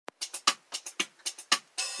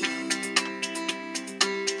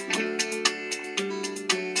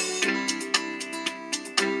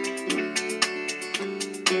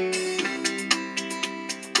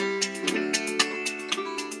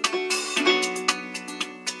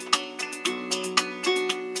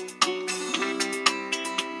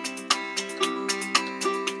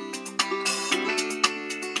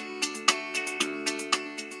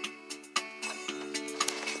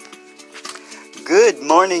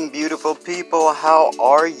morning, beautiful people. How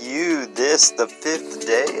are you? This, the 5th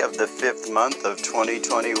day of the 5th month of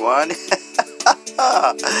 2021.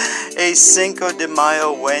 A Cinco de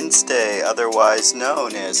Mayo Wednesday, otherwise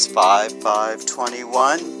known as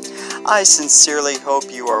 5/5/21. I sincerely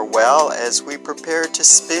hope you are well as we prepare to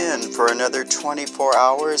spin for another 24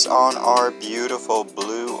 hours on our beautiful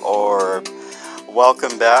blue orb.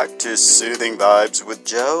 Welcome back to Soothing Vibes with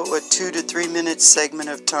Joe, a 2 to 3 minute segment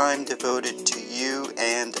of time devoted to you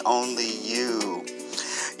and only you.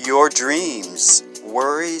 Your dreams,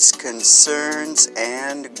 worries, concerns,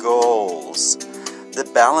 and goals. The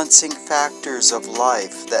balancing factors of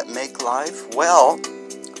life that make life, well,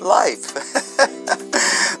 life.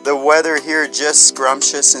 The weather here just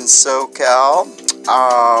scrumptious in SoCal.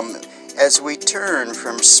 As we turn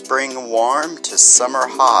from spring warm to summer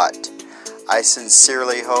hot. I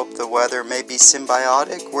sincerely hope the weather may be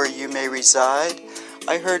symbiotic where you may reside.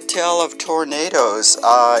 I heard tell of tornadoes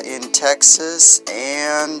in Texas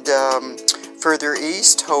and further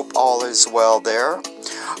east. Hope all is well there.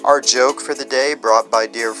 Our joke for the day brought by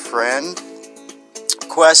dear friend.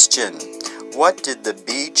 Question: what did the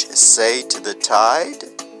beach say to the tide?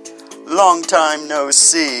 Long time no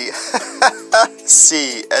see.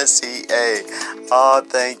 See, S-E-A. Ah,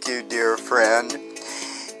 thank you, dear friend.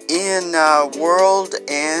 In world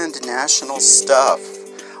and national stuff,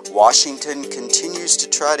 Washington continues to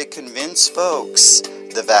try to convince folks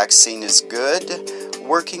the vaccine is good,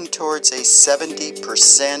 working towards a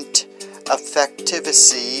 70%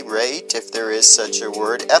 effectiveness rate, if there is such a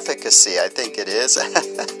word, efficacy, I think it is,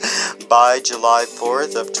 by July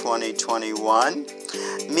 4th of 2021.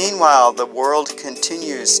 Meanwhile, the world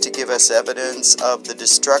continues to give us evidence of the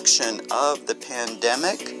destruction of the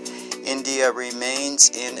pandemic. India remains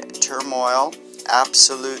in turmoil,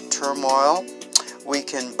 absolute turmoil. We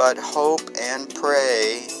can but hope and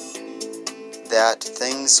pray that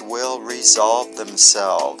things will resolve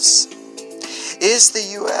themselves. Is the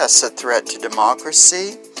U.S. a threat to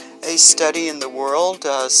democracy? A study in the world,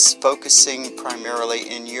 focusing primarily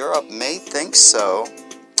in Europe, may think so.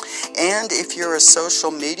 And if you're a social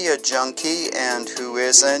media junkie, and who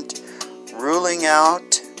isn't, ruling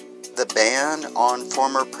out the ban on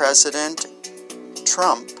former President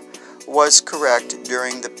Trump was correct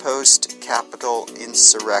during the post-Capitol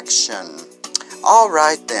insurrection. All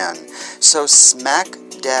right then, so smack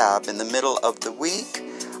dab in the middle of the week,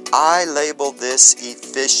 I labeled this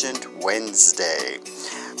Efficient Wednesday.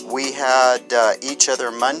 We had Each Other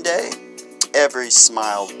Monday, Every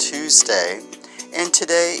Smile Tuesday, and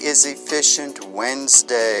today is Efficient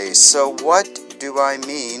Wednesday. So what do I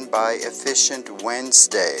mean by Efficient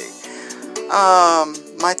Wednesday?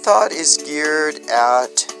 My thought is geared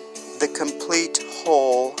at the complete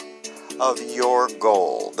whole of your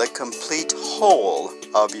goal. The complete whole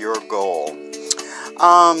of your goal.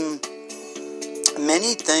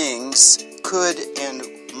 Many things could and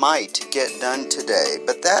might get done today,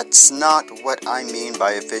 but that's not what I mean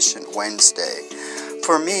by Efficient Wednesday.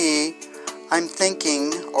 For me,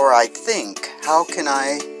 I think, how can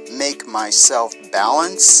I make myself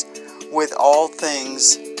balance with all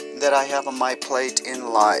things that I have on my plate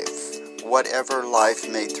in life, whatever life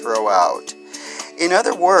may throw out. In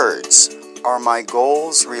other words, are my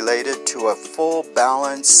goals related to a full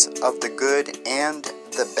balance of the good and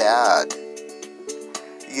the bad?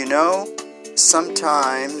 You know,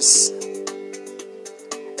 sometimes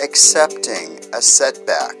accepting a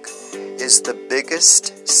setback is the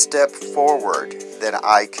biggest step forward that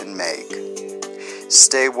I can make.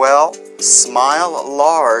 Stay well, smile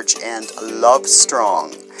large, and love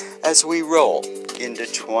strong as we roll into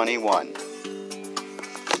 21.